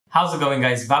How's it going,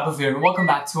 guys? Vaibhav here and welcome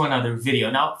back to another video.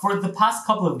 Now, for the past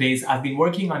couple of days, I've been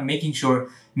working on making sure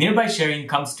nearby sharing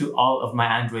comes to all of my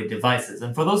Android devices.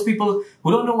 And for those people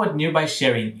who don't know what nearby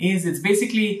sharing is, it's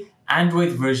basically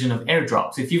Android version of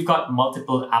AirDrop. So if you've got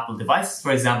multiple Apple devices,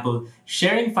 for example,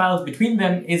 sharing files between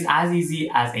them is as easy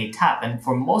as a tap. And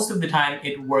for most of the time,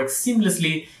 it works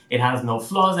seamlessly. It has no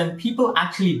flaws, and people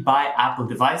actually buy Apple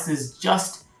devices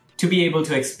just to be able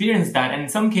to experience that. And in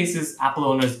some cases, Apple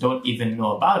owners don't even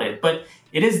know about it, but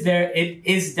it is there. It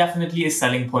is definitely a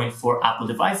selling point for Apple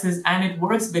devices, and it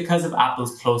works because of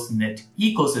Apple's close-knit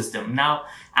ecosystem. Now,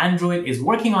 Android is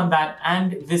working on that,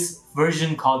 and this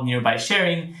version called Nearby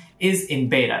Sharing is in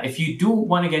beta. If you do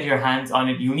want to get your hands on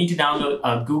it, you need to download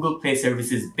a Google Play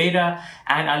Services beta,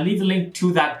 and I'll leave a link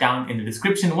to that down in the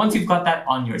description. Once you've got that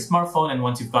on your smartphone, and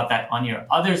once you've got that on your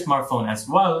other smartphone as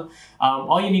well,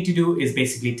 all you need to do is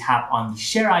basically tap on the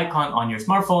share icon on your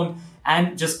smartphone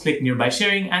and just click Nearby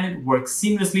Sharing, and it works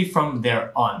seamlessly from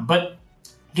there on. But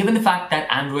given the fact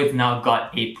that Android now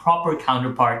got a proper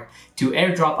counterpart to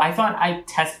AirDrop, I thought I'd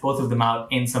test both of them out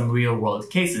in some real world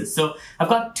cases. So I've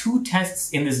got two tests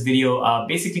in this video,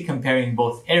 basically comparing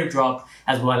both AirDrop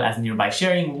as well as Nearby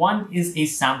Sharing. One is a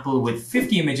sample with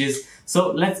 50 images.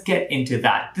 So let's get into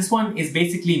that. This one is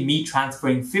basically me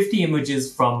transferring 50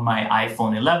 images from my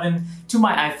iPhone 11 to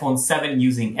my iPhone 7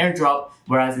 using AirDrop,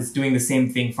 whereas it's doing the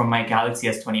same thing from my Galaxy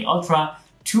S20 Ultra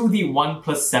to the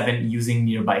OnePlus 7 using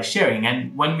Nearby Sharing.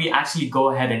 And when we actually go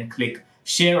ahead and click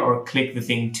share or click the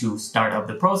thing to start up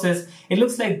the process, it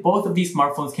looks like both of these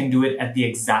smartphones can do it at the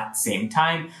exact same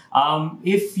time.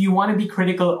 If you want to be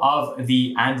critical of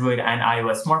the Android and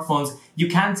iOS smartphones, you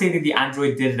can say that the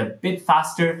Android did it a bit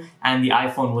faster and the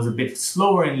iPhone was a bit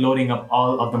slower in loading up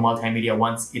all of the multimedia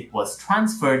once it was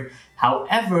transferred.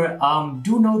 However,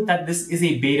 do note that this is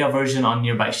a beta version on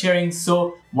Nearby Sharing,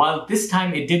 so while this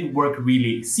time it did work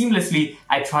really seamlessly,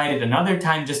 I tried it another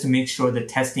time just to make sure the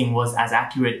testing was as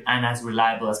accurate and as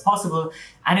reliable as possible,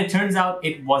 and it turns out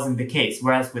it wasn't the case.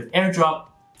 Whereas with AirDrop,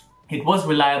 it was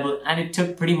reliable and it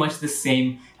took pretty much the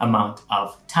same amount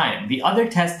of time. The other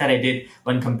test that I did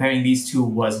when comparing these two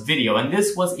was video, and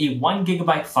this was a 1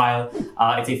 GB file.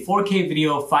 It's a 4K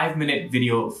video, 5-minute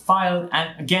video file.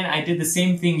 And again, I did the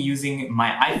same thing using my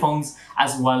iPhones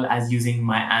as well as using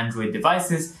my Android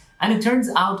devices. And it turns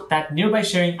out that Nearby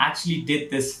Sharing actually did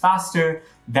this faster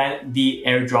than the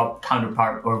AirDrop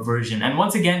counterpart or version. And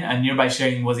once again, Nearby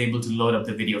Sharing was able to load up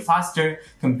the video faster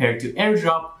compared to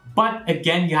AirDrop. But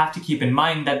again, you have to keep in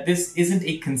mind that this isn't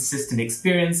a consistent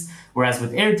experience, whereas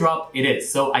with AirDrop, it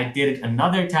is. So I did it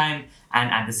another time,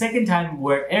 and at the second time,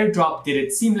 where AirDrop did it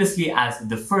seamlessly as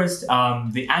the first,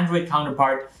 the Android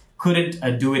counterpart couldn't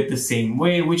do it the same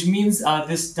way, which means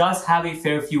this does have a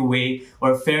fair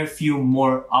few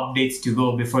more updates to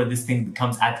go before this thing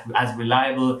becomes as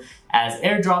reliable as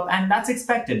AirDrop, and that's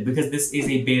expected because this is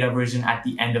a beta version at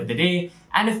the end of the day,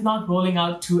 and it's not rolling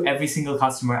out to every single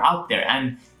customer out there.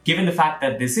 And given the fact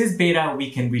that this is beta, we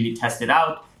can really test it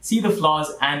out, see the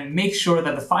flaws, and make sure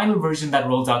that the final version that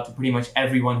rolls out to pretty much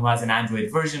everyone who has an Android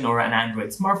version or an Android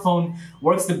smartphone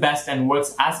works the best and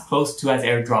works as close to as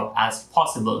AirDrop as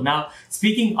possible. Now,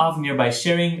 speaking of Nearby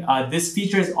Sharing, this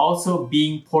feature is also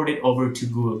being ported over to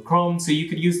Google Chrome. So you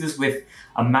could use this with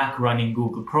a Mac running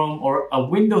Google Chrome or a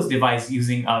Windows device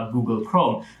using Google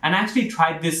Chrome. And I actually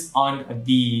tried this on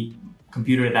the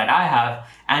computer that I have,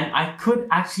 and I could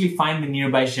actually find the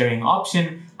Nearby Sharing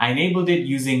option. I enabled it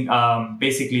using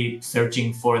basically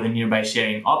searching for the Nearby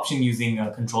Sharing option using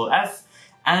Control F,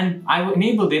 and I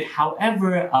enabled it.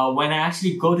 However, when I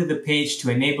actually go to the page to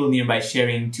enable Nearby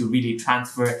Sharing to really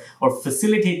transfer or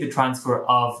facilitate the transfer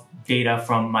of data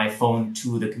from my phone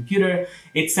to the computer,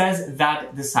 it says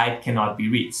that the site cannot be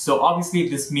reached. So obviously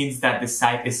this means that the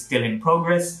site is still in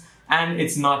progress and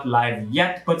it's not live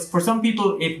yet, but for some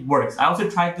people it works. I also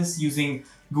tried this using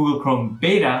Google Chrome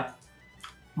Beta,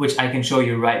 which I can show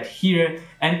you right here.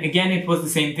 And again, it was the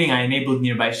same thing. I enabled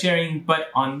Nearby Sharing, but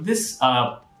on this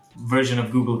version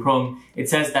of Google Chrome, it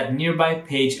says that nearby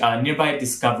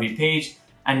discovery page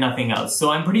and nothing else. So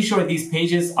I'm pretty sure these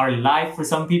pages are live for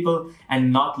some people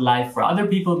and not live for other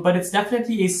people, but it's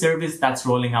definitely a service that's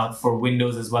rolling out for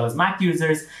Windows as well as Mac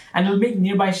users, and it'll make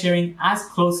Nearby Sharing as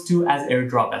close to as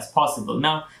AirDrop as possible.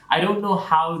 Now, I don't know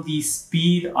how the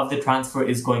speed of the transfer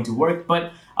is going to work,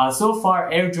 but so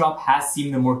far AirDrop has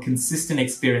seemed the more consistent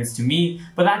experience to me,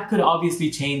 but that could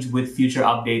obviously change with future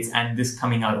updates and this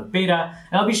coming out of beta.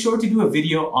 And I'll be sure to do a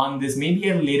video on this maybe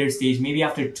at a later stage, maybe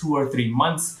after 2 or 3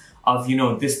 months of,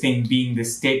 this thing being the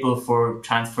staple for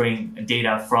transferring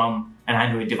data from an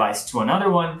Android device to another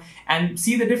one and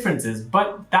see the differences.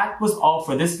 But that was all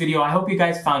for this video. I hope you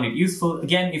guys found it useful.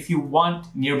 Again, if you want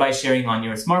nearby sharing on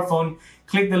your smartphone,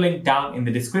 click the link down in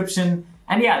the description.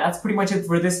 And yeah, that's pretty much it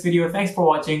for this video. Thanks for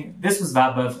watching. This was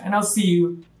Vaibhav, and I'll see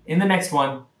you in the next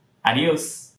one. Adios.